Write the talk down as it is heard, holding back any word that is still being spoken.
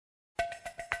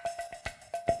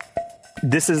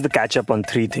This is the catch-up on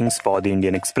three things for the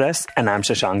Indian Express, and I'm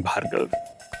Shashank Bhargav.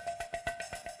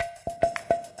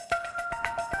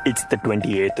 It's the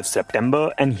 28th of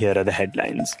September, and here are the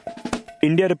headlines.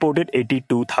 India reported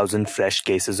 82,000 fresh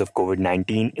cases of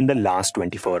COVID-19 in the last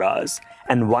 24 hours,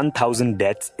 and 1,000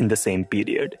 deaths in the same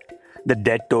period. The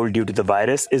death toll due to the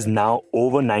virus is now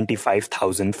over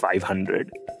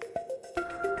 95,500.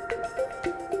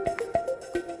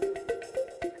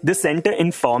 The centre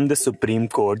informed the Supreme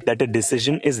Court that a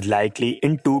decision is likely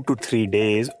in 2 to 3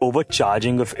 days over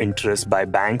charging of interest by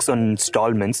banks on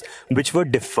installments which were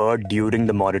deferred during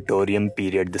the moratorium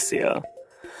period this year.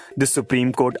 The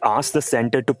Supreme Court asked the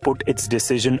centre to put its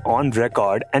decision on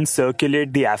record and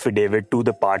circulate the affidavit to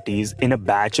the parties in a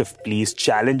batch of pleas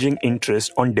challenging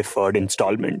interest on deferred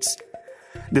installments.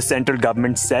 The central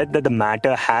government said that the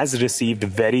matter has received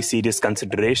very serious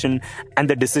consideration and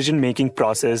the decision-making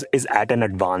process is at an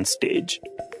advanced stage.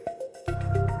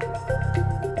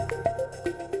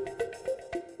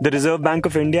 The Reserve Bank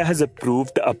of India has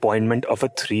approved the appointment of a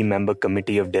 3-member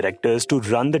committee of directors to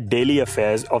run the daily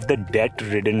affairs of the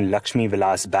debt-ridden Lakshmi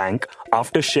Vilas Bank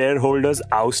after shareholders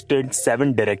ousted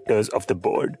 7 directors of the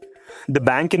board. The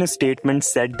bank in a statement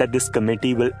said that this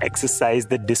committee will exercise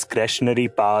the discretionary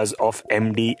powers of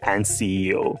MD and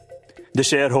CEO. The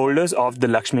shareholders of the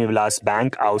Lakshmi Vilas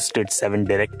Bank ousted 7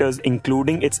 directors,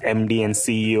 including its MD and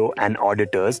CEO and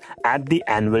auditors, at the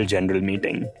annual general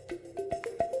meeting.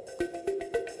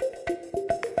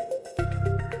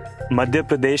 Madhya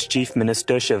Pradesh Chief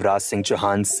Minister Shivraj Singh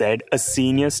Chauhan said a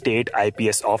senior state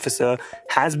IPS officer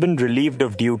has been relieved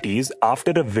of duties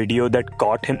after a video that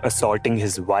caught him assaulting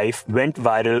his wife went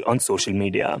viral on social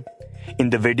media. In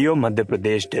the video, Madhya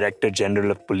Pradesh Director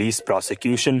General of Police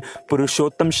Prosecution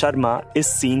Purushottam Sharma is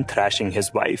seen thrashing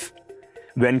his wife.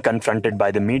 When confronted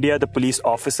by the media, the police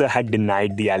officer had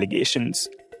denied the allegations.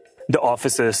 The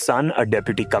officer's son, a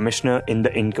deputy commissioner in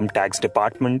the income tax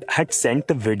department, had sent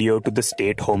the video to the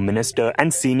state home minister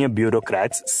and senior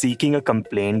bureaucrats seeking a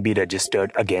complaint be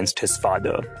registered against his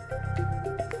father.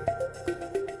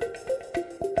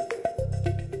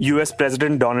 US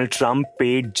President Donald Trump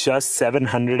paid just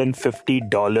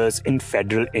 $750 in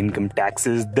federal income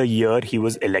taxes the year he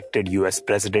was elected US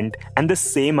President, and the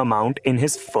same amount in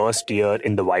his first year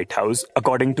in the White House,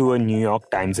 according to a New York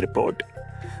Times report.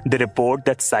 The report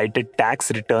that cited tax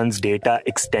returns data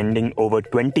extending over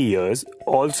 20 years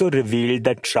also revealed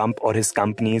that Trump or his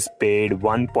companies paid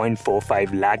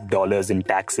 $1.45 lakh in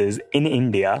taxes in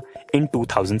India in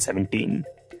 2017.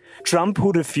 Trump,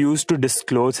 who refused to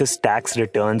disclose his tax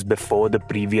returns before the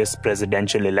previous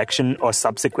presidential election or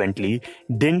subsequently,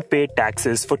 didn't pay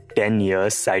taxes for 10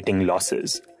 years, citing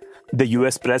losses. The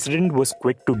US president was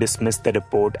quick to dismiss the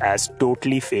report as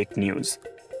totally fake news.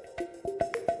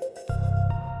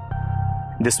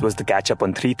 This was the catch-up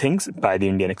on 3 things by the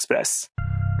Indian Express.